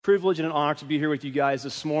Privilege and an honor to be here with you guys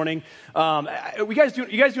this morning. You guys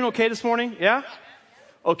doing okay this morning? Yeah?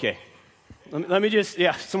 Okay. Let me just,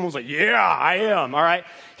 someone's like, yeah, I am. All right.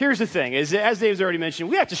 Here's the thing, is as Dave's already mentioned,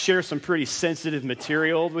 we have to share some pretty sensitive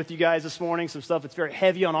material with you guys this morning, some stuff that's very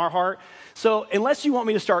heavy on our heart. So unless you want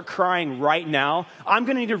me to start crying right now, I'm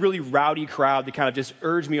going to need a really rowdy crowd to kind of just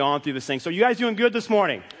urge me on through this thing. So you guys doing good this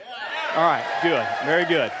morning? Yeah. All right, good, very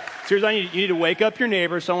good. So you need to wake up your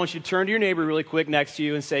neighbor. So I want you to turn to your neighbor really quick next to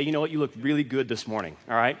you and say, you know what, you look really good this morning,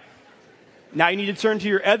 all right? Now you need to turn to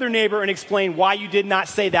your other neighbor and explain why you did not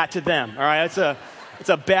say that to them, all right? It's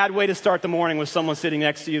a bad way to start the morning with someone sitting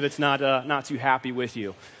next to you that's not too happy with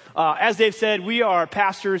you. As Dave said, we are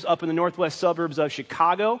pastors up in the northwest suburbs of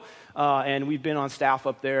Chicago, and we've been on staff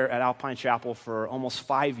up there at Alpine Chapel for almost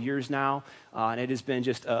 5 years now, and it has been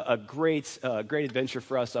just a great adventure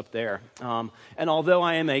for us up there. And although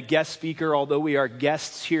I am a guest speaker, although we are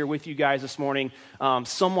guests here with you guys this morning,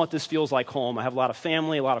 somewhat this feels like home. I have a lot of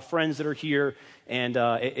family, a lot of friends that are here, and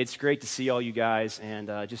it's great to see all you guys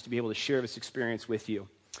and just to be able to share this experience with you.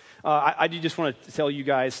 I do just want to tell you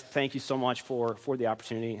guys, thank you so much for the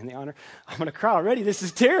opportunity and the honor. I'm going to cry already. This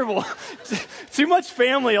is terrible. Too much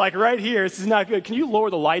family, like right here. This is not good. Can you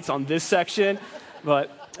lower the lights on this section?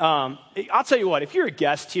 But I'll tell you what, if you're a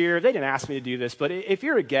guest here, they didn't ask me to do this, but if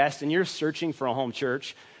you're a guest and you're searching for a home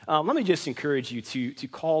church, let me just encourage you to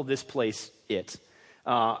call this place it.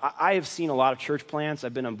 I have seen a lot of church plants.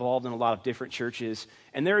 I've been involved in a lot of different churches,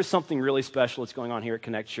 and there is something really special that's going on here at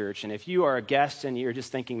Connect Church. And if you are a guest and you're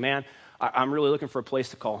just thinking, man, I'm really looking for a place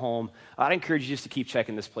to call home, I'd encourage you just to keep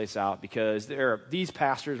checking this place out, because there are these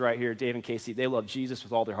pastors right here, Dave and Casey, they love Jesus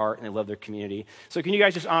with all their heart, and they love their community. So can you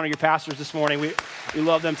guys just honor your pastors this morning? We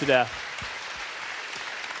love them to death.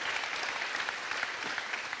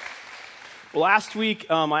 Well, last week,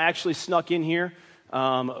 I actually snuck in here.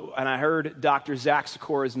 And I heard Dr. Zach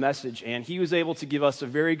Sikora's message, and he was able to give us a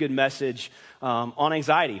very good message on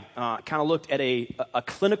anxiety. Kind of looked at a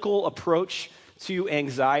clinical approach to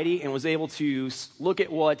anxiety and was able to look at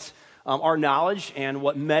what our knowledge and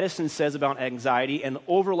what medicine says about anxiety and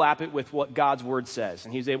overlap it with what God's Word says.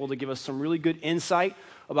 And he was able to give us some really good insight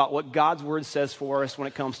about what God's Word says for us when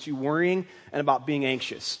it comes to worrying and about being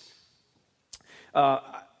anxious. I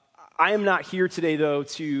am not here today, though,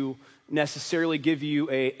 to necessarily give you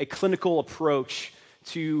a clinical approach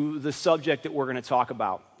to the subject that we're going to talk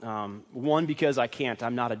about. One, because I can't.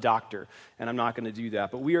 I'm not a doctor, and I'm not going to do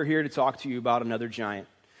that. But we are here to talk to you about another giant.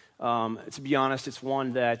 To be honest, it's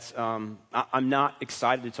one that I'm not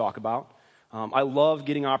excited to talk about. I love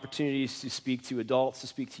getting opportunities to speak to adults, to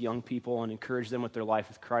speak to young people, and encourage them with their life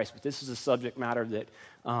with Christ. But this is a subject matter that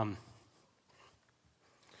no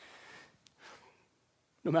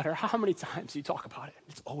matter how many times you talk about it,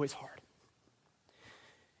 it's always hard.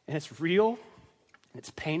 And it's real, and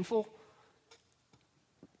it's painful.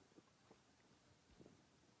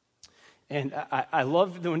 And I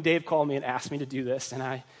loved when Dave called me and asked me to do this, and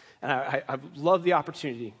I loved the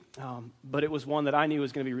opportunity. But it was one that I knew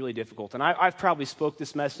was going to be really difficult. And I've probably spoke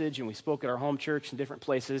this message, and we spoke at our home church in different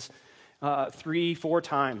places 3-4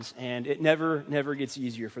 times, and it never gets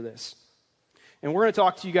easier for this. And we're going to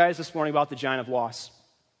talk to you guys this morning about the giant of loss.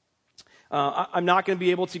 I'm not going to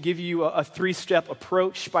be able to give you a 3-step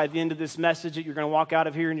approach by the end of this message that you're going to walk out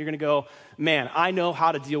of here and you're going to go, man, I know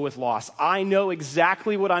how to deal with loss. I know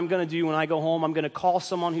exactly what I'm going to do when I go home. I'm going to call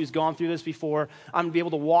someone who's gone through this before. I'm going to be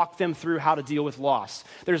able to walk them through how to deal with loss.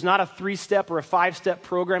 There's not a 3-step or a 5-step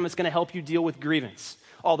program that's going to help you deal with grievance,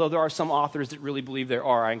 although there are some authors that really believe there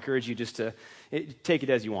are. I encourage you just to take it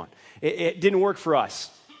as you want. It didn't work for us.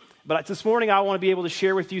 But this morning I want to be able to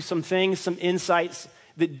share with you some things, some insights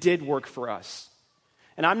that did work for us.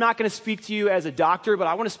 And I'm not going to speak to you as a doctor, but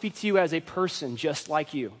I want to speak to you as a person just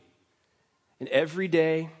like you. An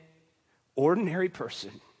everyday, ordinary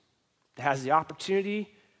person that has the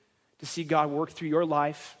opportunity to see God work through your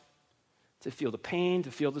life, to feel the pain,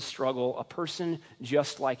 to feel the struggle, a person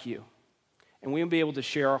just like you. And we'll be able to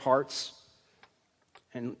share our hearts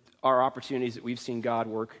and our opportunities that we've seen God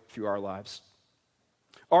work through our lives.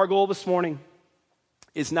 Our goal this morning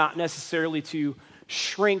is not necessarily to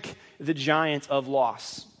shrink the giant of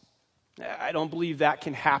loss. I don't believe that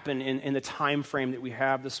can happen in the time frame that we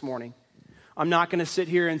have this morning. I'm not going to sit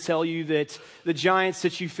here and tell you that the giants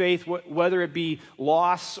that you face, whether it be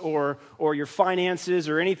loss or your finances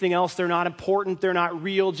or anything else, they're not important, they're not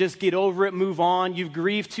real, just get over it, move on. You've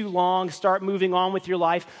grieved too long, start moving on with your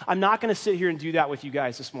life. I'm not going to sit here and do that with you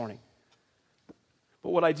guys this morning.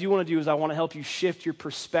 But what I do want to do is I want to help you shift your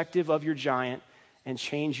perspective of your giant and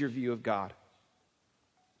change your view of God.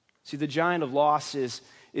 See, the giant of loss is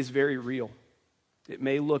very real. It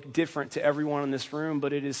may look different to everyone in this room,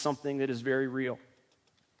 but it is something that is very real.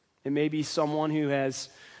 It may be someone who has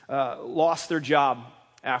lost their job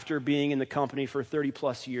after being in the company for 30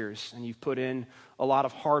 plus years, and you've put in a lot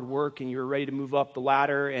of hard work and you're ready to move up the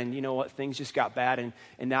ladder, and you know what, things just got bad,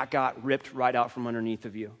 and that got ripped right out from underneath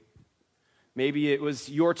of you. Maybe it was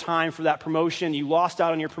your time for that promotion. You lost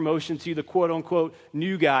out on your promotion to the quote-unquote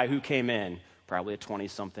new guy who came in, probably a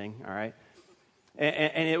 20-something, all right?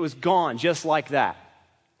 And it was gone just like that.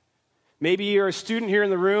 Maybe you're a student here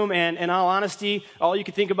in the room, and in all honesty, all you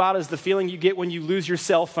can think about is the feeling you get when you lose your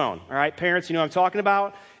cell phone, all right? Parents, you know what I'm talking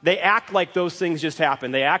about? They act like those things just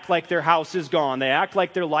happened. They act like their house is gone. They act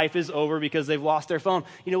like their life is over because they've lost their phone.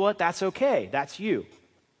 You know what? That's okay. That's you.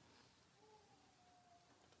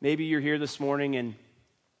 Maybe you're here this morning and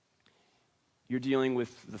you're dealing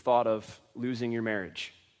with the thought of losing your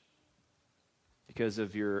marriage because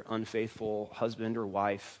of your unfaithful husband or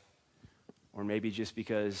wife, or maybe just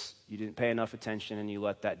because you didn't pay enough attention and you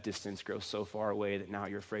let that distance grow so far away that now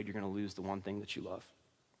you're afraid you're going to lose the one thing that you love.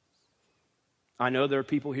 I know there are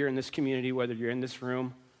people here in this community, whether you're in this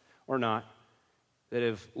room or not, that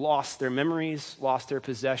have lost their memories, lost their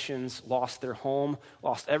possessions, lost their home,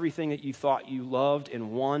 lost everything that you thought you loved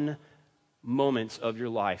in one moment of your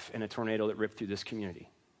life in a tornado that ripped through this community.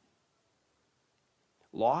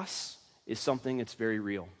 Loss is something that's very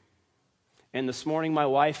real. And this morning, my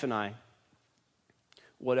wife and I,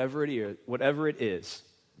 whatever it is,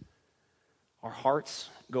 our hearts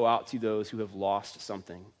go out to those who have lost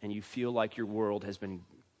something and you feel like your world has been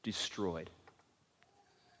destroyed.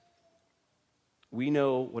 We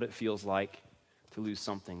know what it feels like to lose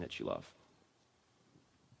something that you love.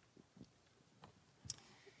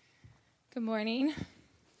 Good morning.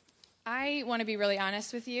 I want to be really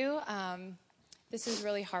honest with you. This is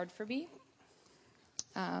really hard for me.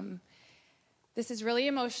 This is really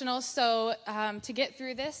emotional. So to get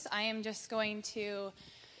through this, I am just going to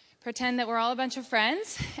pretend that we're all a bunch of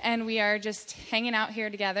friends and we are just hanging out here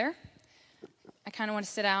together. I kind of want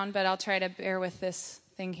to sit down, but I'll try to bear with this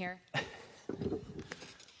thing here.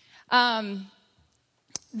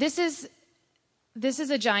 This is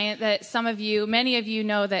a giant that many of you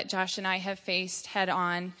know that Josh and I have faced head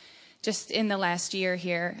on just in the last year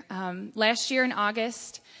here. Last year in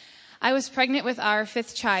August, I was pregnant with our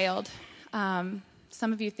 5th child.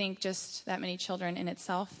 Some of you think just that many children in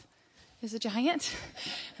itself is a giant,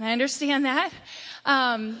 and I understand that.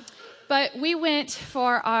 But we went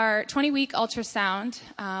for our 20-week ultrasound.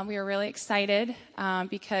 We were really excited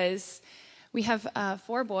because we have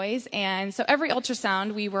 4 boys, and so every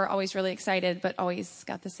ultrasound we were always really excited, but always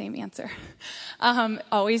got the same answer.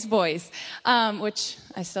 Always boys, which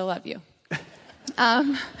I still love you.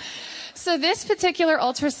 So this particular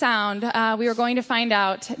ultrasound, we were going to find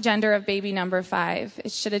out gender of baby number 5.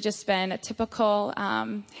 It should have just been a typical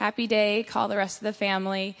happy day, call the rest of the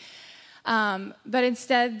family. But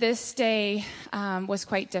instead, this day was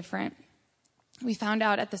quite different. We found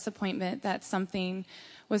out at this appointment that something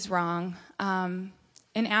was wrong. And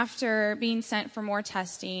after being sent for more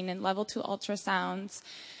testing and level 2 ultrasounds,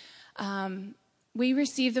 we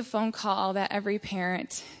received a phone call that every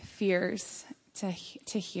parent fears to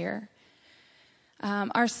hear.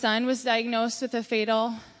 Our son was diagnosed with a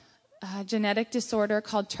fatal genetic disorder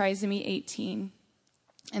called trisomy 18.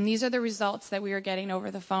 And these are the results that we were getting over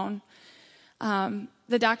the phone.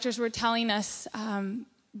 The doctors were telling us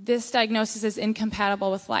this diagnosis is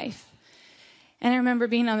incompatible with life. And I remember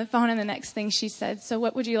being on the phone, and the next thing she said, "So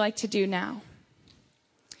what would you like to do now?"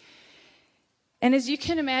 And as you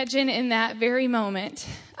can imagine, in that very moment,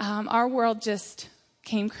 our world just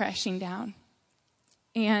came crashing down.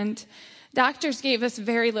 And doctors gave us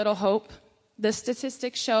very little hope. The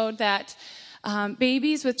statistics showed that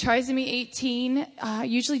babies with trisomy 18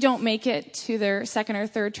 usually don't make it to their 2nd or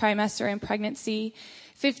 3rd trimester in pregnancy.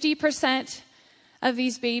 50% of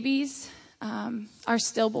these babies are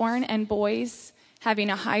stillborn, and boys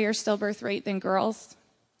having a higher stillbirth rate than girls.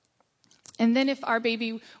 And then if our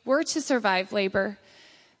baby were to survive labor,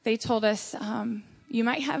 they told us you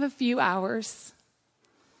might have a few hours,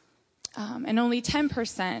 and only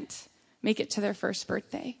 10% make it to their first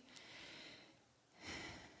birthday.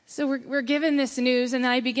 So we're given this news, and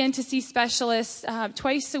then I begin to see specialists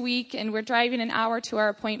twice a week, and we're driving an hour to our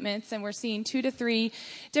appointments, and we're seeing 2 to 3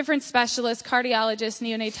 different specialists, cardiologists,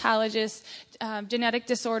 neonatologists, genetic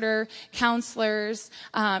disorder counselors.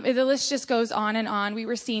 The list just goes on and on. We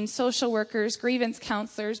were seeing social workers, grievance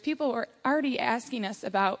counselors. People were already asking us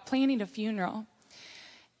about planning a funeral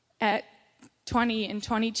at 20 and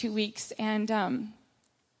 22 weeks, and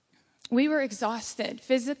we were exhausted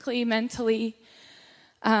physically, mentally.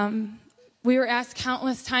 We were asked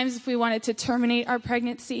countless times if we wanted to terminate our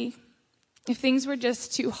pregnancy, if things were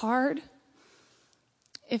just too hard,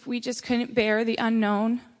 if we just couldn't bear the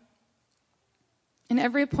unknown. In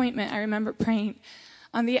every appointment, I remember praying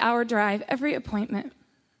on the hour drive, every appointment,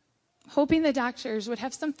 hoping the doctors would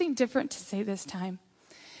have something different to say this time.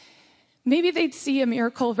 Maybe they'd see a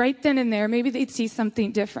miracle right then and there. Maybe they'd see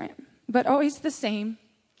something different, but always the same.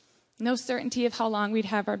 No certainty of how long we'd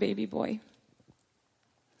have our baby boy.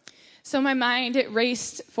 So my mind, it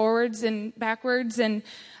raced forwards and backwards, and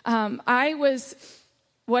I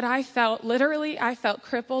felt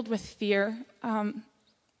crippled with fear.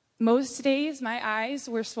 Most days, my eyes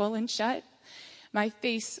were swollen shut. My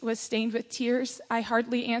face was stained with tears. I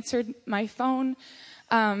hardly answered my phone.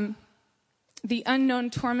 The unknown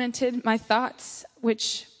tormented my thoughts,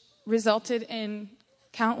 which resulted in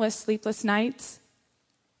countless sleepless nights.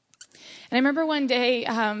 And I remember one day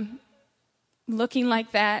looking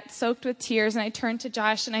like that, soaked with tears, and I turned to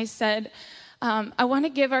Josh and I said, I want to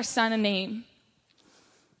give our son a name,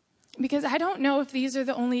 because I don't know if these are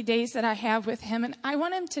the only days that I have with him, and I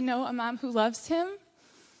want him to know a mom who loves him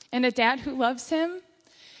and a dad who loves him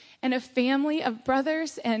and a family of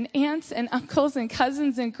brothers and aunts and uncles and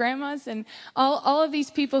cousins and grandmas and all of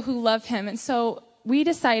these people who love him. And so we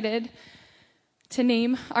decided to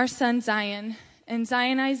name our son Zion, and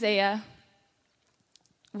Zion Isaiah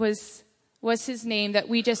was his name that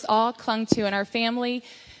we just all clung to, and our family,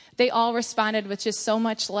 they all responded with just so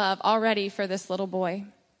much love already for this little boy.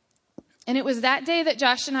 And it was that day that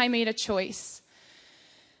Josh and I made a choice.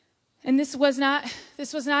 And this was not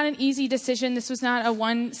an easy decision. This was not a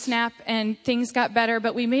one snap and things got better,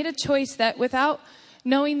 but we made a choice that without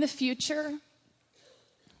knowing the future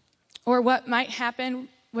or what might happen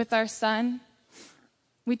with our son,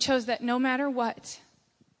 we chose that no matter what,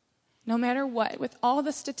 with all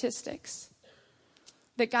the statistics,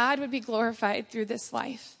 that God would be glorified through this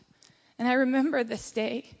life. And I remember this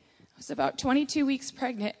day. I was about 22 weeks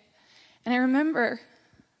pregnant. And I remember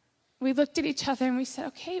we looked at each other and we said,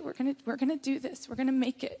 okay, we're gonna do this. We're gonna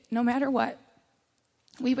make it no matter what.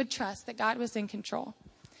 We would trust that God was in control.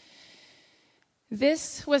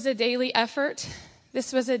 This was a daily effort.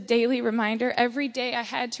 This was a daily reminder. Every day I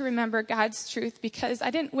had to remember God's truth, because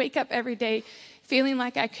I didn't wake up every day feeling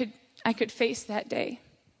like I could face that day.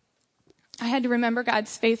 I had to remember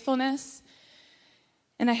God's faithfulness,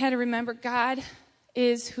 and I had to remember God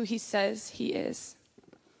is who he says he is.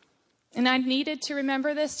 And I needed to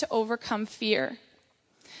remember this to overcome fear.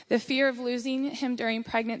 The fear of losing him during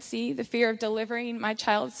pregnancy, the fear of delivering my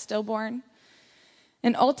child stillborn,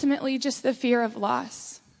 and ultimately just the fear of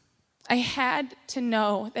loss. I had to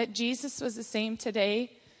know that Jesus was the same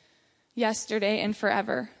today, yesterday, and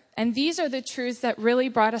forever. And these are the truths that really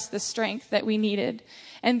brought us the strength that we needed.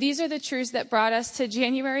 And these are the truths that brought us to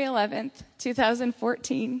January 11th,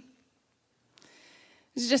 2014.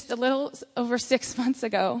 It was just a little over 6 months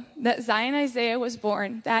ago that Zion Isaiah was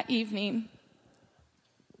born that evening.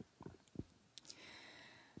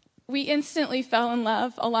 We instantly fell in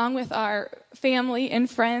love, along with our family and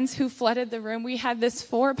friends who flooded the room. We had this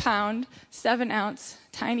 4-pound, 7-ounce,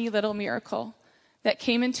 tiny little miracle that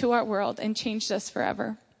came into our world and changed us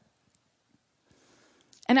forever.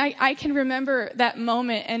 And I can remember that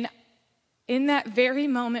moment, and in that very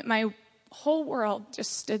moment, my whole world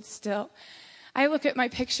just stood still. I look at my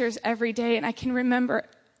pictures every day, and I can remember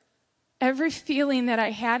every feeling that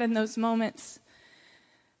I had in those moments,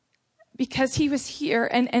 because he was here.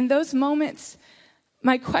 And those moments,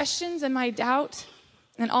 my questions and my doubt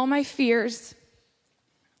and all my fears,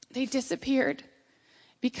 they disappeared,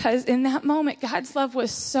 because in that moment, God's love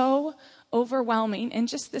was so overwhelming, and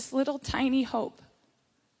just this little tiny hope.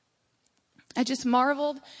 I just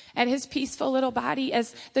marveled at his peaceful little body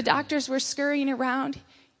as the doctors were scurrying around.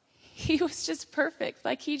 He was just perfect.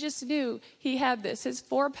 Like, he just knew he had this. His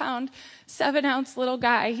 4-pound, 7-ounce little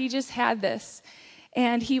guy, he just had this.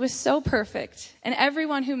 And he was so perfect. And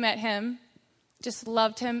everyone who met him just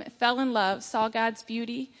loved him, fell in love, saw God's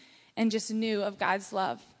beauty, and just knew of God's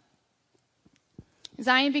love.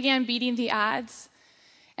 Zion began beating the odds,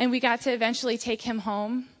 and we got to eventually take him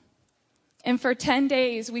home. And for 10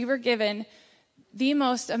 days, we were given the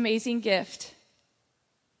most amazing gift.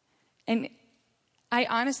 And I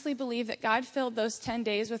honestly believe that God filled those 10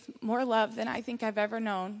 days with more love than I think I've ever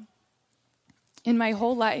known in my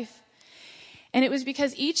whole life. And it was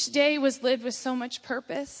because each day was lived with so much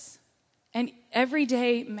purpose, and every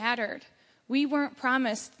day mattered. We weren't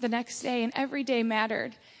promised the next day, and every day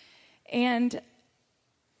mattered. And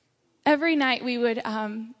every night we would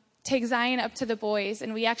take Zion up to the boys,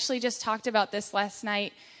 and we actually just talked about this last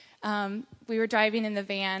night. We were driving in the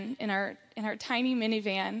van, in our tiny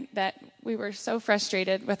minivan that we were so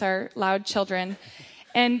frustrated with our loud children.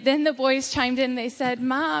 And then the boys chimed in. They said,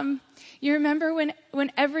 Mom, you remember when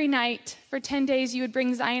every night for 10 days you would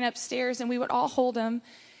bring Zion upstairs and we would all hold him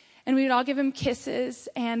and we would all give him kisses,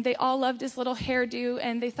 and they all loved his little hairdo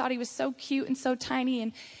and they thought he was so cute and so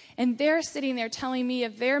tiny. And they're sitting there telling me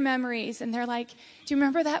of their memories, and they're like, do you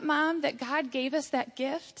remember that, Mom, that God gave us that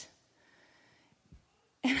gift?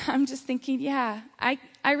 And I'm just thinking, yeah, I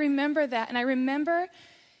remember that. And I remember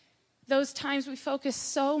those times we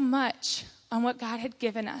focused so much on what God had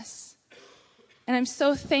given us. And I'm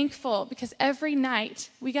so thankful because every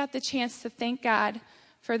night we got the chance to thank God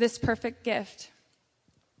for this perfect gift.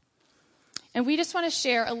 And we just want to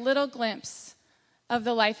share a little glimpse of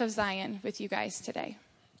the life of Zion with you guys today.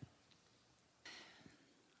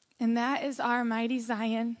 And that is our mighty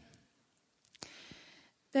Zion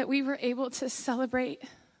that we were able to celebrate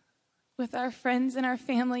with our friends and our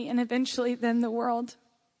family and eventually then the world.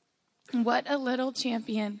 What a little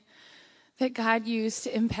champion that God used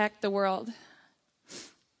to impact the world.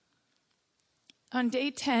 On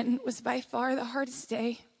day 10 was by far the hardest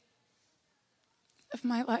day of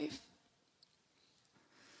my life.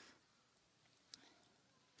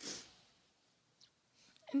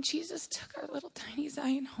 And Jesus took our little tiny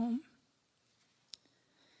Zion home.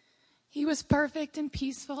 He was perfect and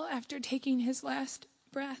peaceful after taking his last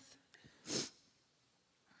breath.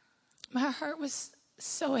 My heart was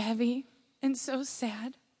so heavy and so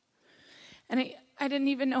sad. And I didn't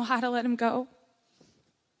even know how to let him go.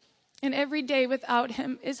 And every day without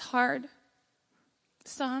him is hard.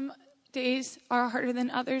 Some days are harder than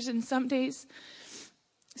others, and some days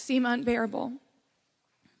seem unbearable.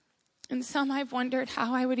 And some I've wondered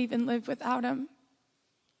how I would even live without him.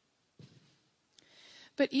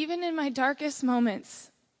 But even in my darkest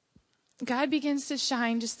moments, God begins to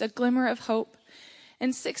shine just a glimmer of hope.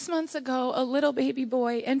 And 6 months ago, a little baby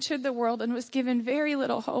boy entered the world and was given very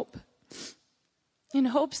little hope. And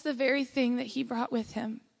hope's the very thing that he brought with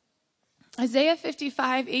him. Isaiah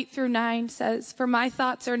 55, 8-9 says, "For my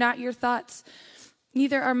thoughts are not your thoughts,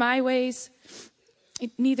 neither are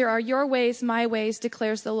your ways my ways,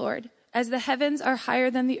 declares the Lord. As the heavens are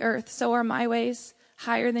higher than the earth, so are my ways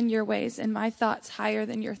higher than your ways, and my thoughts higher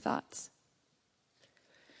than your thoughts."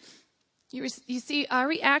 You see, our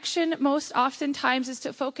reaction most oftentimes is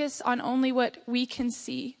to focus on only what we can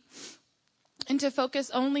see and to focus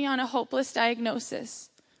only on a hopeless diagnosis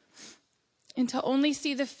and to only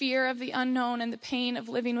see the fear of the unknown and the pain of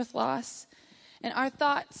living with loss. And our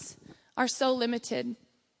thoughts are so limited.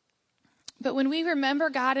 But when we remember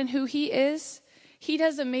God and who he is, he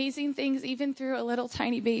does amazing things even through a little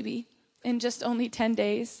tiny baby in just only 10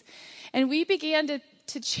 days. And we began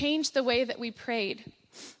to change the way that we prayed.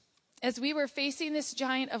 As we were facing this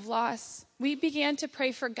giant of loss, we began to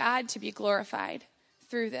pray for God to be glorified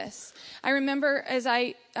through this. I remember as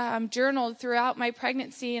I journaled throughout my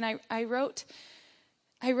pregnancy, and I wrote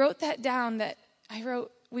that down, that I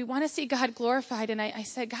wrote, we want to see God glorified. And I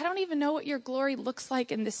said, God, I don't even know what your glory looks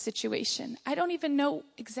like in this situation. I don't even know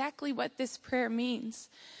exactly what this prayer means.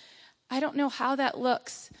 I don't know how that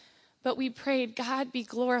looks. But we prayed, God be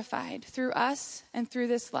glorified through us and through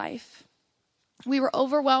this life. We were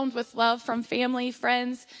overwhelmed with love from family,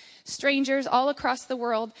 friends, strangers all across the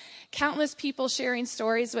world, countless people sharing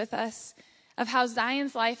stories with us of how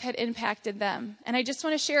Zion's life had impacted them. And I just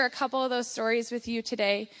want to share a couple of those stories with you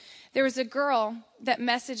today. There was a girl that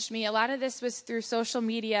messaged me. A lot of this was through social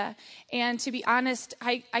media. And to be honest,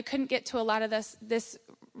 I couldn't get to a lot of this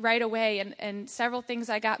right away. And several things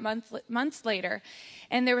I got months later.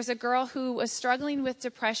 And there was a girl who was struggling with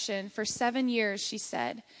depression for 7 years, she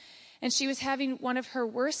said. And she was having one of her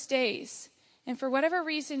worst days. And for whatever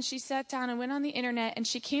reason, she sat down and went on the internet and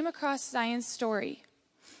she came across Zion's story.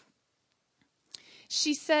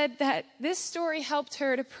 She said that this story helped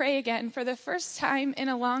her to pray again for the first time in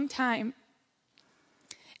a long time.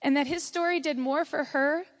 And that his story did more for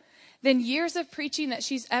her than years of preaching that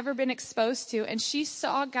she's ever been exposed to. And she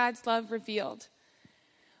saw God's love revealed.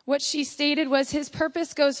 What she stated was, his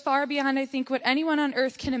purpose goes far beyond, I think, what anyone on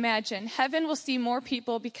earth can imagine. Heaven will see more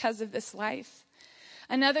people because of this life.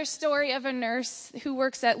 Another story of a nurse who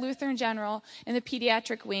works at Lutheran General in the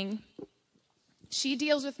pediatric wing. She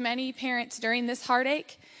deals with many parents during this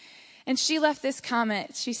heartache, and she left this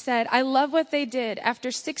comment. She said, "I love what they did.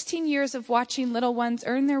 After 16 years of watching little ones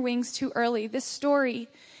earn their wings too early, this story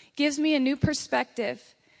gives me a new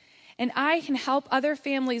perspective, and I can help other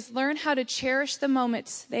families learn how to cherish the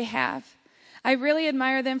moments they have. I really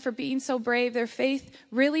admire them for being so brave. Their faith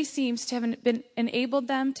really seems to have enabled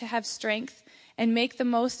them to have strength and make the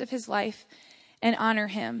most of his life and honor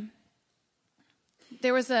him."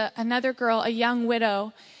 There was another girl, a young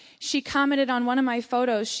widow. she commented on one of my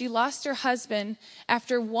photos. She lost her husband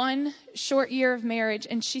after 1 short year of marriage,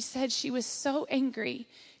 and she said she was so angry.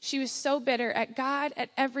 She was so bitter at God,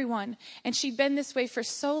 at everyone, and she'd been this way for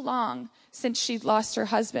so long since she'd lost her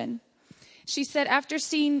husband. She said after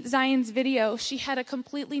seeing Zion's video, she had a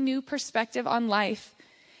completely new perspective on life,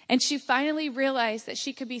 and she finally realized that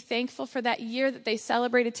she could be thankful for that year that they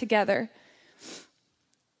celebrated together.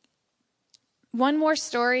 One more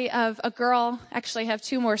story of a girl, actually I have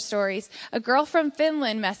 2 more stories. A girl from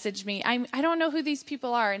Finland messaged me. I don't know who these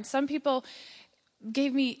people are, and some people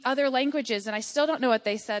gave me other languages, and I still don't know what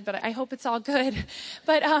they said, but I hope it's all good.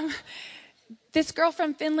 But this girl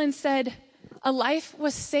from Finland said, a life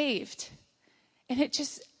was saved. And it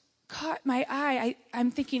just caught my eye.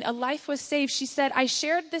 I'm thinking, a life was saved. She said, I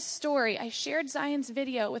shared this story. I shared Zion's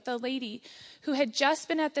video with a lady who had just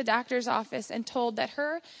been at the doctor's office and told that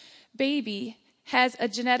her baby has a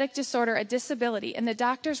genetic disorder, a disability, and the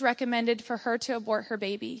doctors recommended for her to abort her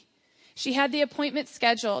baby. She had the appointment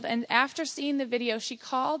scheduled, and after seeing the video, she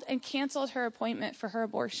called and canceled her appointment for her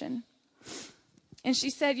abortion. And she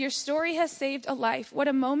said, your story has saved a life. What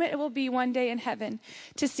a moment it will be one day in heaven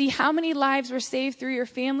to see how many lives were saved through your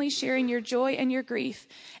family sharing your joy and your grief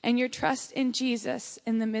and your trust in Jesus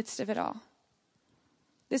in the midst of it all.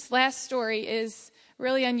 This last story is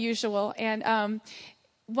really unusual. And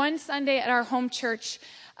one Sunday at our home church,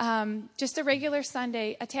 just a regular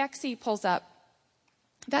Sunday, a taxi pulls up.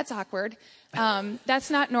 That's awkward.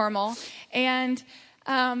 That's not normal. And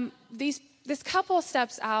this couple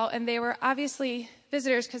steps out, and they were obviously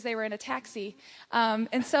visitors because they were in a taxi.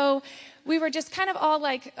 And so we were just kind of all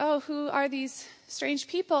like, oh, who are these strange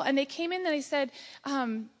people? And they came in and they said,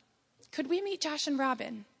 could we meet Josh and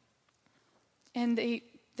Robbyn? And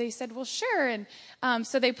they said, well, sure. And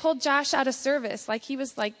so they pulled Josh out of service, like he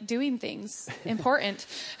was like doing things important.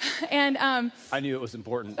 And I knew it was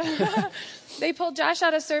important. They pulled Josh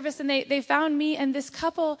out of service, and they found me, and this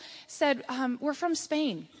couple said, we're from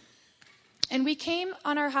Spain. And we came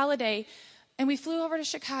on our holiday, and we flew over to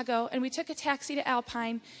Chicago, and we took a taxi to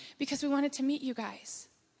Alpine because we wanted to meet you guys.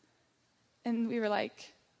 And we were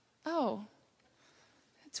like, oh,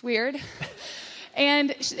 that's weird. And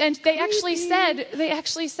they actually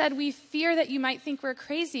said, we fear that you might think we're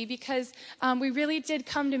crazy because we really did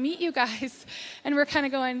come to meet you guys. And we're kind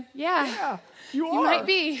of going, yeah, you might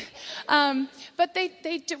be. But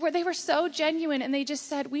they were so genuine, and they just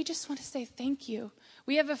said, we just want to say thank you.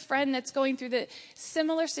 We have a friend that's going through the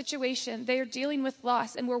similar situation. They are dealing with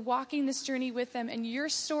loss, and we're walking this journey with them. And your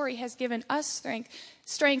story has given us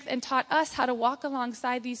strength and taught us how to walk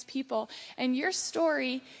alongside these people. And your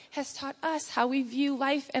story has taught us how we view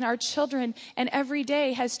life and our children, and every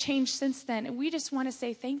day has changed since then. And we just want to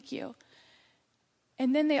say thank you.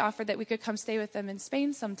 And then they offered that we could come stay with them in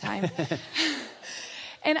Spain sometime.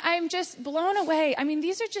 And I'm just blown away. I mean,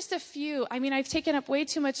 these are just a few. I mean, I've taken up way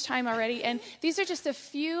too much time already. And these are just a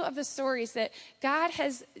few of the stories that God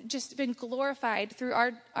has just been glorified through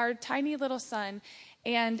our tiny little son.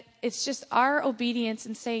 And it's just our obedience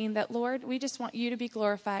in saying that, Lord, we just want you to be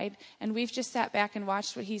glorified. And we've just sat back and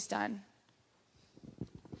watched what he's done.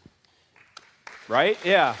 Right?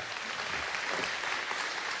 Yeah.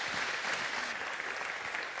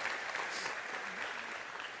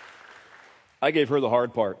 I gave her the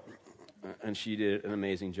hard part, and she did an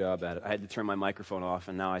amazing job at it. I had to turn my microphone off,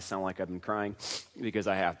 and now I sound like I've been crying because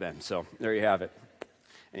I have been. So there you have it.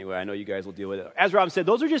 Anyway, I know you guys will deal with it. As Rob said,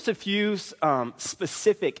 those are just a few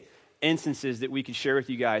specific instances that we could share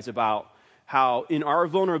with you guys about how in our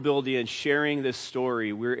vulnerability and sharing this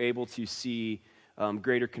story, we're able to see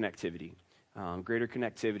greater connectivity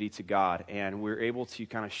to God, and we're able to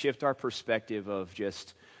kind of shift our perspective of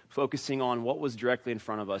just focusing on what was directly in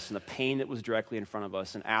front of us and the pain that was directly in front of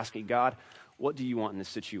us and asking God, what do you want in this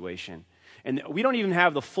situation? And we don't even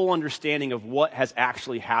have the full understanding of what has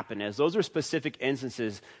actually happened, as those are specific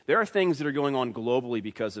instances. There are things that are going on globally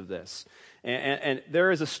because of this. And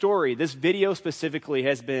there is a story. This video specifically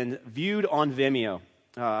has been viewed on Vimeo.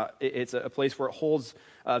 It's a place where it holds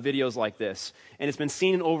videos like this. And it's been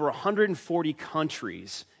seen in over 140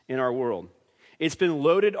 countries in our world. It's been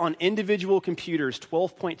loaded on individual computers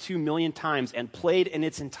 12.2 million times and played in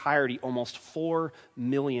its entirety almost 4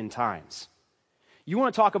 million times. You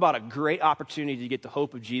want to talk about a great opportunity to get the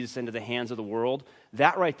hope of Jesus into the hands of the world?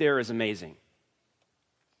 That right there is amazing.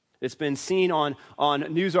 It's been seen on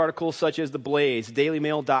news articles such as The Blaze,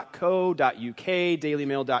 dailymail.co.uk,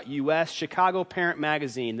 dailymail.us, Chicago Parent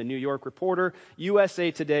Magazine, The New York Reporter, USA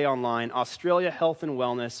Today Online, Australia Health and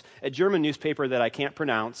Wellness, a German newspaper that I can't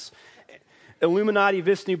pronounce, Illuminati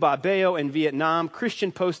Visnu Babeo in Vietnam,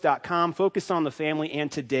 ChristianPost.com, Focus on the Family,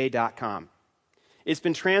 and Today.com. It's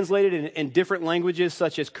been translated in different languages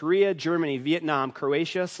such as Korea, Germany, Vietnam,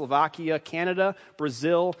 Croatia, Slovakia, Canada,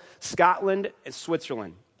 Brazil, Scotland, and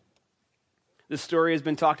Switzerland. This story has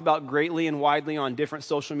been talked about greatly and widely on different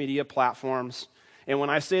social media platforms. And when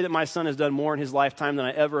I say that my son has done more in his lifetime than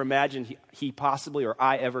I ever imagined he possibly or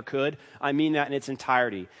I ever could, I mean that in its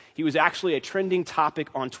entirety. He was actually a trending topic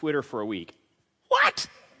on Twitter for a week. What?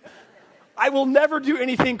 I will never do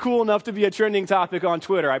anything cool enough to be a trending topic on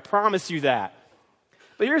Twitter. I promise you that.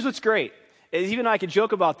 But here's what's great. Is even I could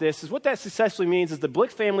joke about this, is what that successfully means is the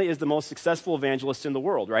Blick family is the most successful evangelist in the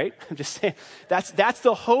world, right? I'm just saying, that's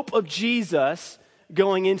the hope of Jesus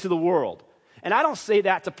going into the world. And I don't say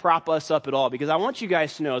that to prop us up at all, because I want you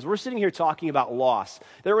guys to know, as we're sitting here talking about loss,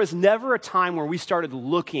 there was never a time where we started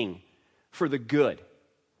looking for the good.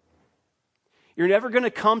 You're never going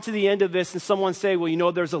to come to the end of this and someone say, well, you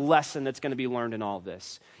know, there's a lesson that's going to be learned in all of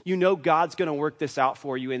this. You know God's going to work this out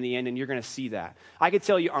for you in the end, and you're going to see that. I can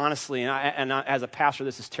tell you honestly, and as a pastor,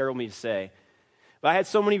 this is terrible of me to say, but I had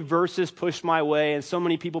so many verses pushed my way, and so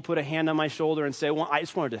many people put a hand on my shoulder and say, well, I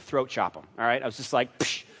just wanted to throat chop them, all right? I was just like,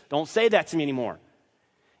 psh, don't say that to me anymore.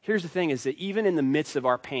 Here's the thing, is that even in the midst of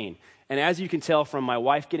our pain, and as you can tell from my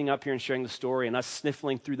wife getting up here and sharing the story and us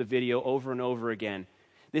sniffling through the video over and over again,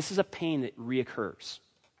 this is a pain that reoccurs.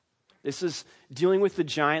 This is dealing with the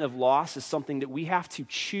giant of loss is something that we have to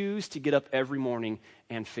choose to get up every morning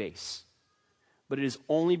and face. But it is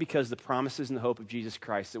only because of the promises and the hope of Jesus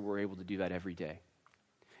Christ that we're able to do that every day.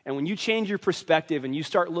 And when you change your perspective and you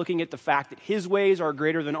start looking at the fact that his ways are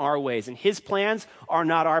greater than our ways and his plans are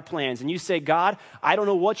not our plans, and you say, God, I don't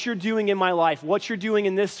know what you're doing in my life, what you're doing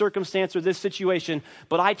in this circumstance or this situation,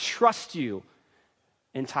 but I trust you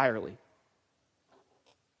entirely.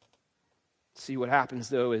 See, what happens,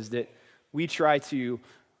 though, is that we try to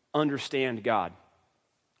understand God.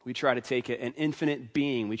 We try to take an infinite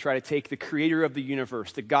being. We try to take the creator of the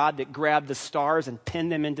universe, the God that grabbed the stars and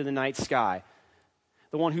pinned them into the night sky,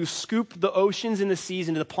 the one who scooped the oceans and the seas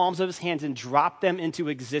into the palms of his hands and dropped them into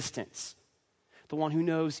existence, the one who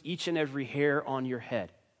knows each and every hair on your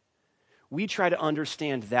head. We try to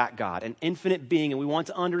understand that God, an infinite being, and we want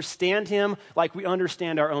to understand him like we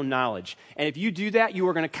understand our own knowledge. And if you do that, you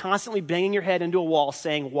are going to constantly banging your head into a wall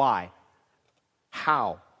saying, why?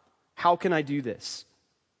 How? How can I do this?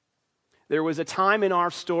 There was a time in our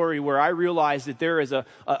story where I realized that there is a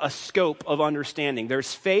scope of understanding.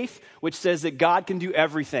 There's faith, which says that God can do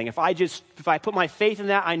everything. If I put my faith in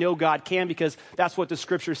that, I know God can, because that's what the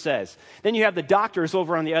scripture says. Then you have the doctors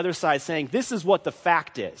over on the other side saying, this is what the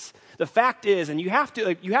fact is. The fact is, and you have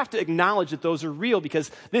to acknowledge that those are real,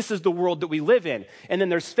 because this is the world that we live in. And then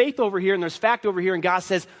there's faith over here and there's fact over here, and God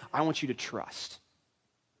says, I want you to trust.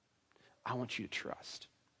 I want you to trust.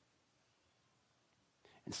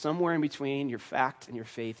 And somewhere in between your fact and your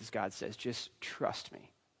faith, as God says, just trust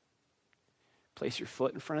me. Place your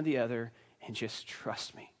foot in front of the other and just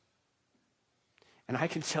trust me. And I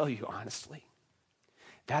can tell you honestly,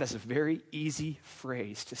 that is a very easy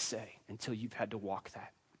phrase to say until you've had to walk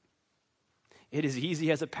that. It is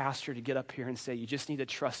easy as a pastor to get up here and say, you just need to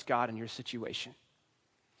trust God in your situation.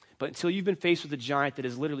 But until you've been faced with a giant that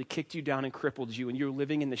has literally kicked you down and crippled you, and you're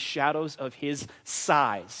living in the shadows of his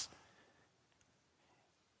size,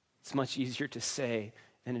 it's much easier to say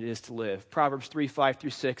than it is to live. Proverbs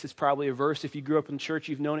 3:5-6 is probably a verse, if you grew up in church,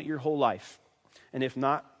 you've known it your whole life. And if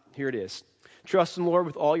not, here it is. Trust in the Lord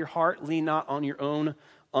with all your heart, lean not on your own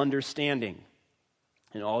understanding.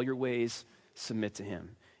 In all your ways, submit to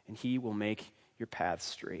him, and he will make your paths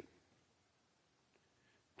straight.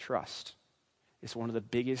 Trust is one of the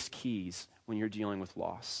biggest keys when you're dealing with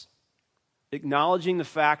loss. Acknowledging the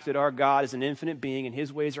fact that our God is an infinite being and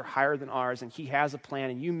his ways are higher than ours, and he has a plan,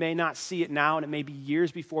 and you may not see it now, and it may be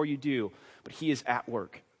years before you do, but he is at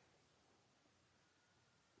work.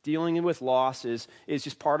 Dealing with loss is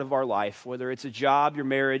just part of our life, whether it's a job, your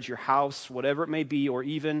marriage, your house, whatever it may be, or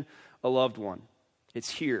even a loved one. It's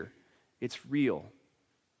here. It's real.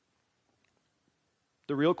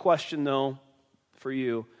 The real question, though, for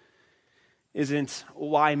you isn't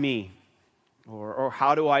why me? Or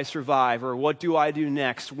how do I survive? Or what do I do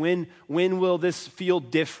next? When will this feel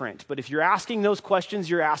different? But if you're asking those questions,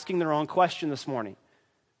 you're asking the wrong question this morning.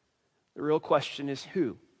 The real question is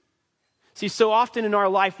who? See, so often in our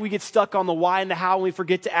life, we get stuck on the why and the how, and we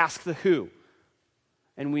forget to ask the who.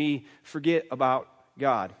 And we forget about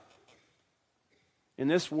God. In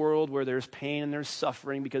this world where there's pain and there's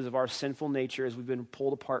suffering because of our sinful nature as we've been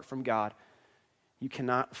pulled apart from God, you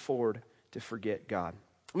cannot afford to forget God.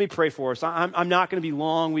 Let me pray for us. I'm not going to be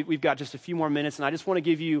long. We've got just a few more minutes, and I just want to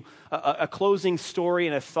give you a closing story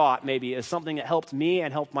and a thought maybe as something that helped me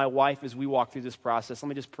and helped my wife as we walk through this process. Let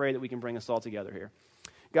me just pray that we can bring us all together here.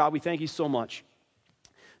 God, we thank you so much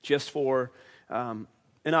just for an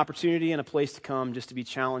opportunity and a place to come just to be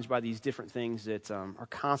challenged by these different things that are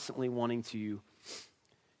constantly wanting to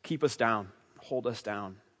keep us down, hold us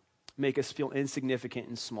down, make us feel insignificant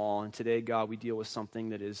and small. And today, God, we deal with something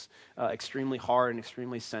that is extremely hard and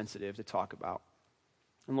extremely sensitive to talk about.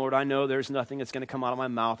 And Lord, I know there's nothing that's going to come out of my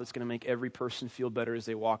mouth that's going to make every person feel better as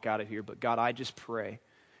they walk out of here. But God, I just pray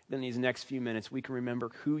that in these next few minutes we can remember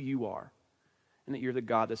who you are and that you're the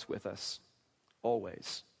God that's with us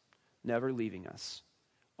always, never leaving us,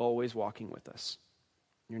 always walking with us.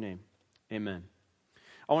 In your name, amen.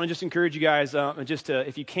 I want to just encourage you guys,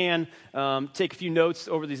 if you can, take a few notes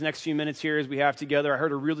over these next few minutes here as we have together. I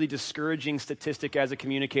heard a really discouraging statistic as a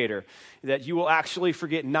communicator, that you will actually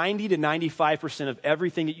forget 90 to 95% of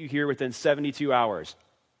everything that you hear within 72 hours.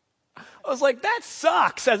 I was like, that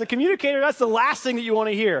sucks. As a communicator, that's the last thing that you want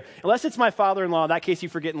to hear. Unless it's my father-in-law. In that case, you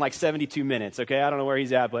forget in like 72 minutes, okay? I don't know where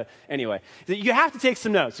he's at, but anyway. You have to take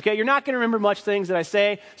some notes, okay? You're not going to remember much things that I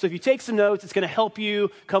say, so if you take some notes, it's going to help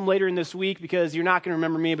you come later in this week because you're not going to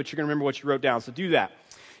remember me, but you're going to remember what you wrote down, so do that.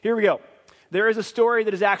 Here we go. There is a story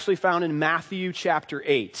that is actually found in Matthew chapter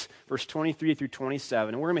 8, verse 23 through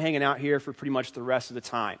 27, and we're going to be hanging out here for pretty much the rest of the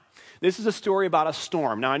time. This is a story about a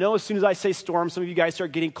storm. Now, I know as soon as I say storm, some of you guys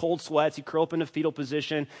start getting cold sweats, you curl up in a fetal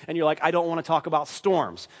position, and you're like, I don't want to talk about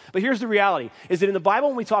storms. But here's the reality, is that in the Bible,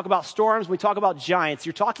 when we talk about storms, when we talk about giants,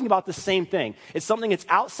 you're talking about the same thing. It's something that's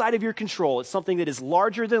outside of your control. It's something that is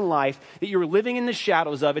larger than life, that you're living in the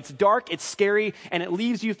shadows of. It's dark, it's scary, and it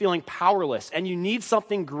leaves you feeling powerless, and you need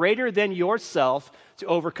something greater than yourself to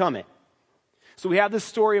overcome it. So we have this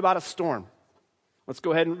story about a storm. Let's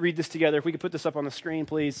go ahead and read this together. If we could put this up on the screen,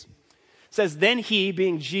 please. It says, then he,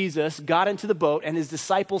 being Jesus, got into the boat and his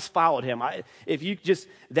disciples followed him.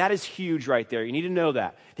 That is huge right there. You need to know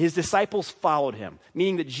that. His disciples followed him,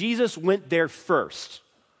 meaning that Jesus went there first.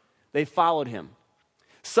 They followed him.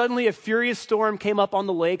 Suddenly a furious storm came up on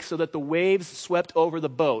the lake so that the waves swept over the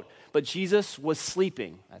boat, but Jesus was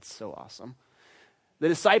sleeping. That's so awesome. The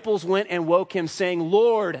disciples went and woke him, saying,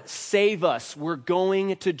 Lord, save us. We're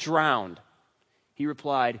going to drown. He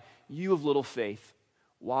replied, you of little faith,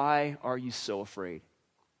 why are you so afraid?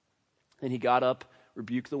 Then he got up,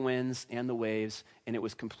 rebuked the winds and the waves, and it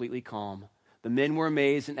was completely calm. The men were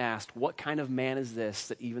amazed and asked, what kind of man is this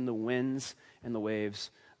that even the winds and the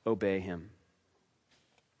waves obey him?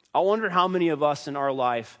 I wonder how many of us in our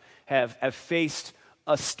life have faced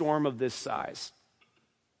a storm of this size.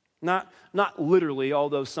 Not literally,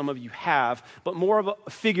 although some of you have, but more of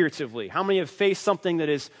figuratively. How many have faced something that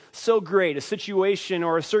is so great, a situation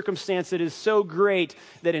or a circumstance that is so great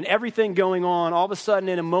that in everything going on, all of a sudden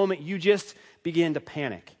in a moment, you just begin to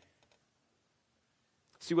panic?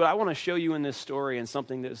 See, what I want to show you in this story and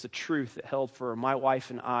something that is the truth that held for my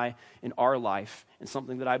wife and I in our life and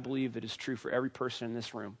something that I believe that is true for every person in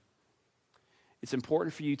this room. It's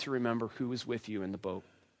important for you to remember who is with you in the boat.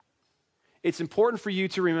 It's important for you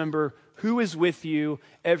to remember who is with you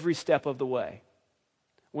every step of the way.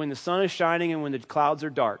 When the sun is shining and when the clouds are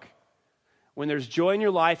dark. When there's joy in your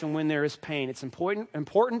life and when there is pain. It's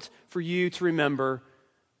important for you to remember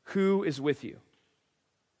who is with you.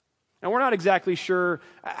 Now, we're not exactly sure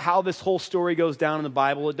how this whole story goes down in the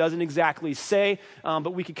Bible. It doesn't exactly say,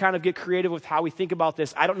 but we can kind of get creative with how we think about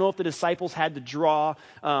this. I don't know if the disciples had to draw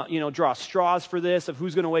straws for this of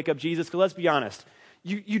who's going to wake up Jesus, because let's be honest.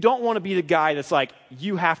 You don't want to be the guy that's like,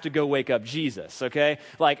 you have to go wake up Jesus, okay?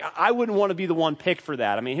 Like, I wouldn't want to be the one picked for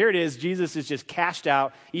that. I mean, here it is. Jesus is just cashed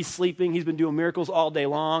out. He's sleeping. He's been doing miracles all day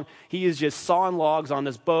long. He is just sawing logs on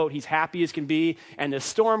this boat. He's happy as can be. And the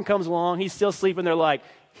storm comes along. He's still sleeping. They're like,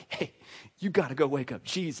 hey, you got to go wake up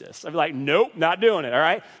Jesus. I'm like, nope, not doing it, all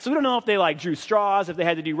right? So we don't know if they like drew straws, if they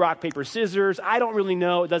had to do rock, paper, scissors. I don't really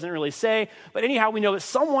know. It doesn't really say. But anyhow, we know that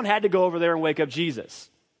someone had to go over there and wake up Jesus.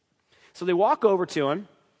 So they walk over to him,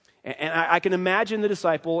 and I can imagine the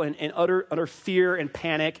disciple in utter fear and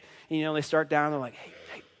panic. And, they start down, they're like,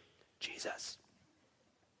 hey, Jesus.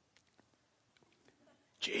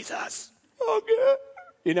 Okay.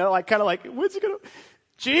 Kind of like, what's he going to...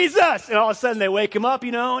 Jesus! And all of a sudden they wake him up,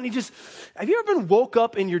 and he just... Have you ever been woke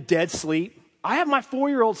up in your dead sleep? I have my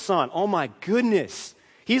 4-year-old son. Oh, my goodness.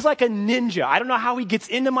 He's like a ninja. I don't know how he gets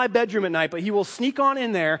into my bedroom at night, but he will sneak on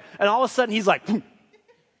in there, and all of a sudden he's like...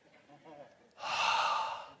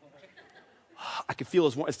 I can feel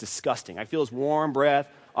it's disgusting. I feel his warm breath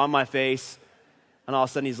on my face. And all of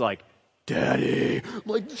a sudden he's like, Daddy. I'm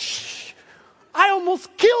like, shh. I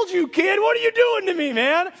almost killed you, kid. What are you doing to me,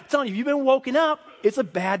 man? I'm telling you, if you've been woken up, it's a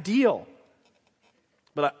bad deal.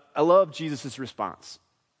 But I love Jesus' response.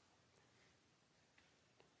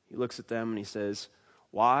 He looks at them and he says,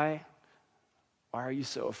 why are you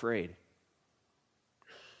so afraid?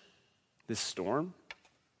 This storm?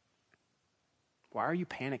 Why are you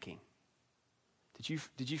panicking?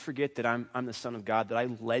 Did you forget that I'm the Son of God, that I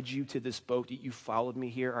led you to this boat, that you followed me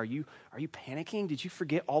here? Are you panicking? Did you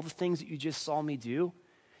forget all the things that you just saw me do?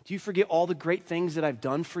 Do you forget all the great things that I've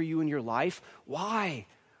done for you in your life? Why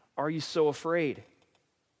are you so afraid?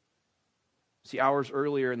 See, hours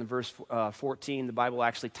earlier in the verse 14, the Bible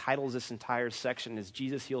actually titles this entire section as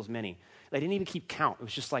Jesus heals many. They didn't even keep count. It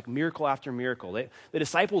was just like miracle after miracle. The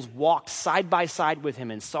disciples walked side by side with him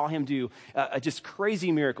and saw him do just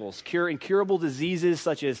crazy miracles, cure incurable diseases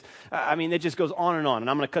such as, it just goes on. And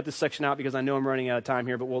I'm going to cut this section out because I know I'm running out of time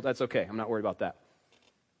here, but that's okay. I'm not worried about that.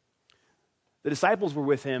 The disciples were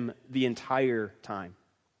with him the entire time.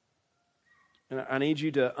 And I need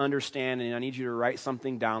you to understand, and I need you to write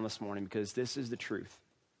something down this morning because this is the truth.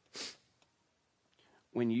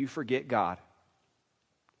 When you forget God,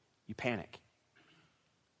 you panic.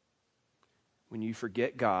 When you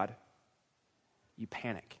forget God, you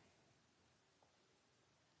panic.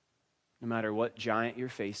 No matter what giant you're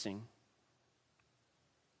facing,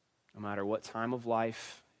 no matter what time of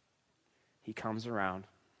life he comes around,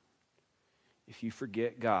 if you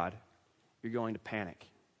forget God, you're going to panic.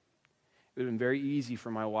 It would have been very easy for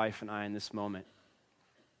my wife and I in this moment.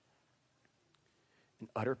 In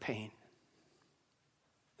utter pain.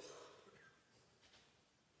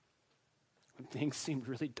 When things seemed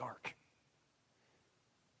really dark.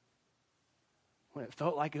 When it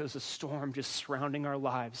felt like it was a storm just surrounding our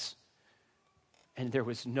lives and there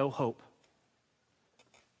was no hope.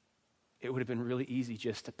 It would have been really easy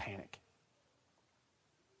just to panic.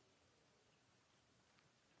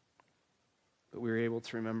 But we were able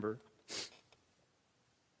to remember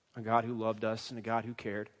a God who loved us and a God who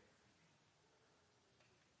cared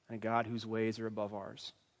and a God whose ways are above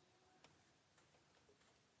ours.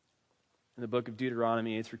 In the book of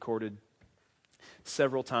Deuteronomy, it's recorded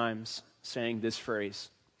several times saying this phrase,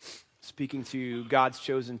 speaking to God's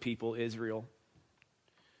chosen people, Israel,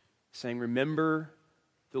 saying, remember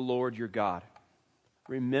the Lord your God.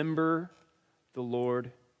 Remember the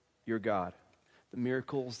Lord your God, the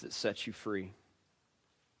miracles that set you free.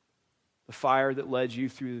 The fire that led you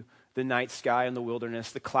through the night sky in the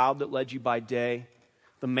wilderness, the cloud that led you by day,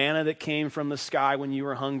 the manna that came from the sky when you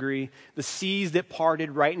were hungry, the seas that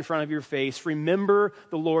parted right in front of your face. Remember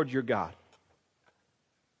the Lord your God.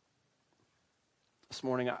 This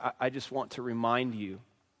morning, I just want to remind you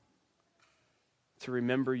to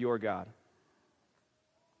remember your God,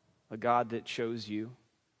 a God that chose you,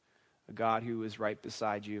 a God who is right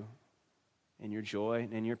beside you in your joy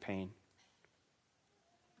and in your pain.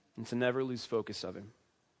 And to never lose focus of him.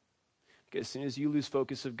 Because as soon as you lose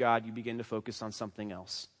focus of God, you begin to focus on something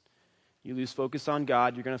else. You lose focus on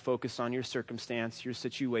God, you're going to focus on your circumstance, your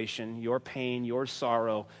situation, your pain, your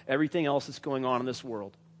sorrow, everything else that's going on in this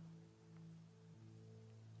world.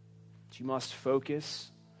 But you must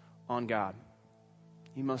focus on God.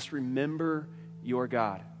 You must remember your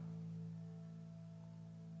God.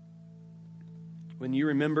 When you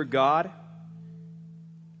remember God,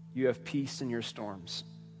 you have peace in your storms.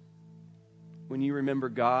 When you remember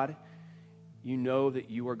God, you know that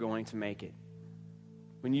you are going to make it.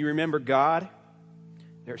 When you remember God,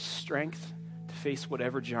 there's strength to face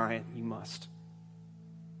whatever giant you must.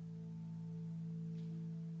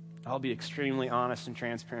 I'll be extremely honest and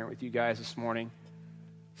transparent with you guys this morning.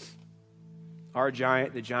 Our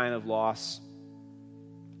giant, the giant of loss,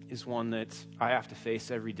 is one that I have to face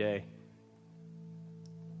every day.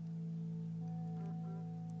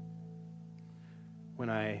 When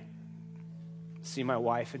I see my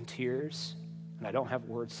wife in tears and I don't have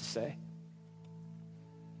words to say.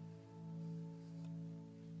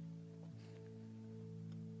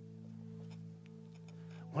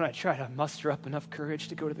 When I try to muster up enough courage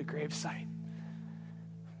to go to the gravesite.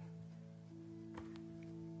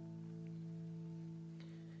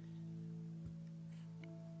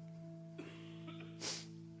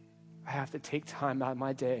 I have to take time out of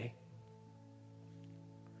my day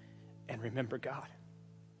and remember God.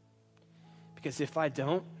 Because if I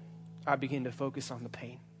don't, I begin to focus on the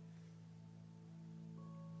pain.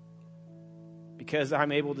 Because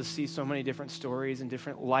I'm able to see so many different stories and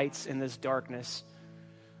different lights in this darkness,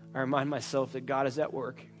 I remind myself that God is at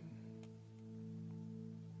work.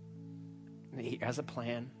 And that he has a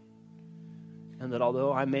plan. And that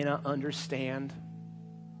although I may not understand,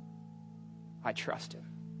 I trust him.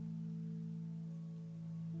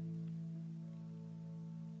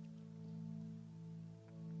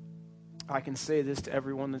 I can say this to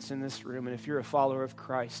everyone that's in this room, and if you're a follower of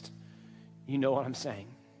Christ, you know what I'm saying.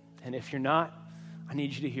 And if you're not, I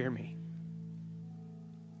need you to hear me.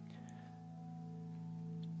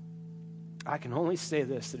 I can only say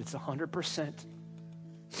this, that it's 100%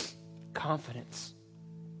 confidence.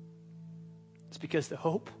 It's because the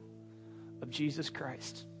hope of Jesus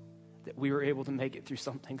Christ that we were able to make it through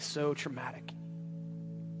something so traumatic.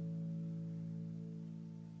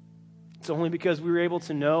 It's only because we were able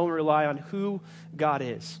to know and rely on who God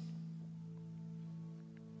is.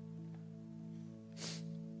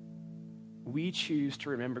 We choose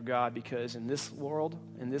to remember God because in this world,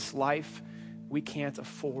 in this life, we can't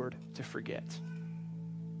afford to forget.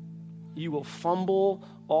 You will fumble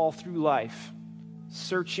all through life,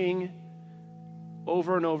 searching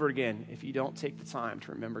over and over again if you don't take the time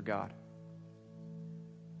to remember God.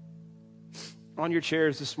 On your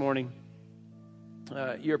chairs this morning,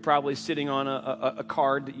 you're probably sitting on a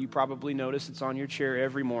card that you probably notice. It's on your chair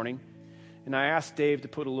every morning. And I asked Dave to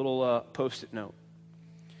put a little Post-it note.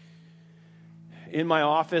 In my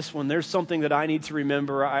office, when there's something that I need to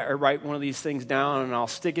remember, I write one of these things down and I'll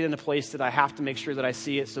stick it in a place that I have to make sure that I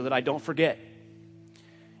see it so that I don't forget.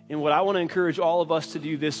 And what I want to encourage all of us to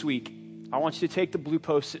do this week, I want you to take the blue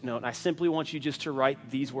Post-it note and I simply want you just to write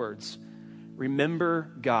these words: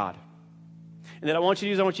 remember God. And then I want you to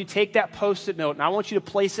do is I want you to take that Post-it note and I want you to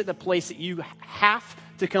place it in a place that you have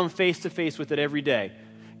to come face to face with it every day.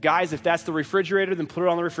 Guys, if that's the refrigerator, then put it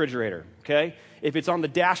on the refrigerator, okay? If it's on the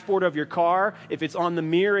dashboard of your car, if it's on the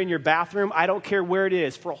mirror in your bathroom, I don't care where it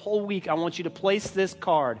is. For a whole week, I want you to place this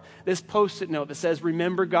card, this Post-it note that says,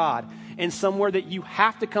 remember God, in somewhere that you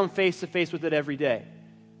have to come face to face with it every day.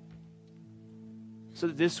 So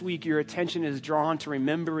that this week, your attention is drawn to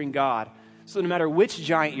remembering God. So no matter which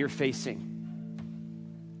giant you're facing,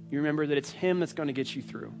 you remember that it's Him that's going to get you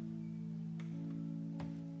through.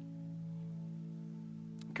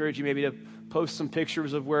 Encourage you maybe to post some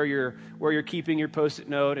pictures of where you're keeping your Post-it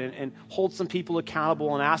note and hold some people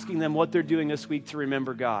accountable and asking them what they're doing this week to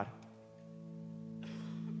remember God.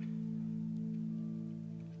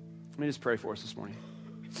 Let me just pray for us this morning.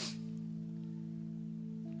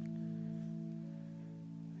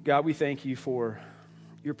 God, we thank you for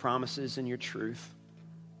your promises and your truth,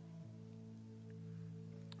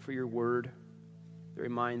 for your word that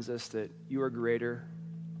reminds us that you are greater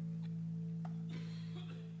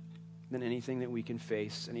than anything that we can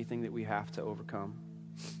face, anything that we have to overcome.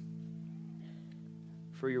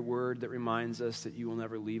 For your word that reminds us that you will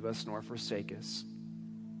never leave us nor forsake us.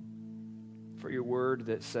 For your word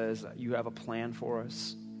that says that you have a plan for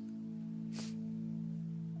us.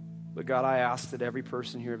 But God, I ask that every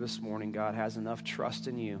person here this morning, God, has enough trust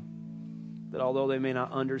in you that although they may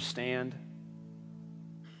not understand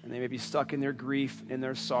and they may be stuck in their grief, in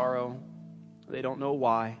their sorrow, they don't know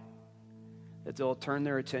why, that they'll turn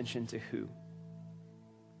their attention to who?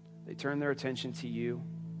 They turn their attention to you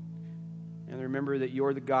and remember that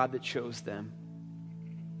you're the God that chose them.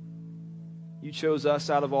 You chose us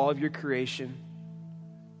out of all of your creation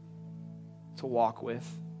to walk with.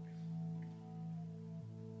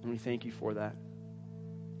 And we thank you for that.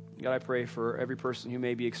 God, I pray for every person who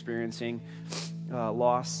may be experiencing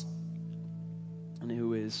loss and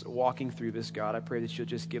who is walking through this, God. I pray that you'll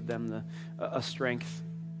just give them a strength.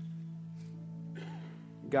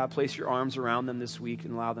 God, place your arms around them this week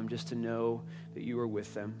and allow them just to know that you are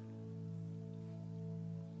with them.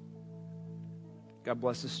 God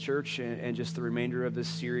bless this church and just the remainder of this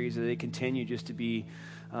series as they continue just to be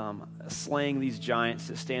slaying these giants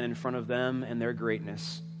that stand in front of them and their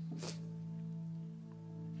greatness.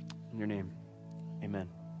 In your name, amen.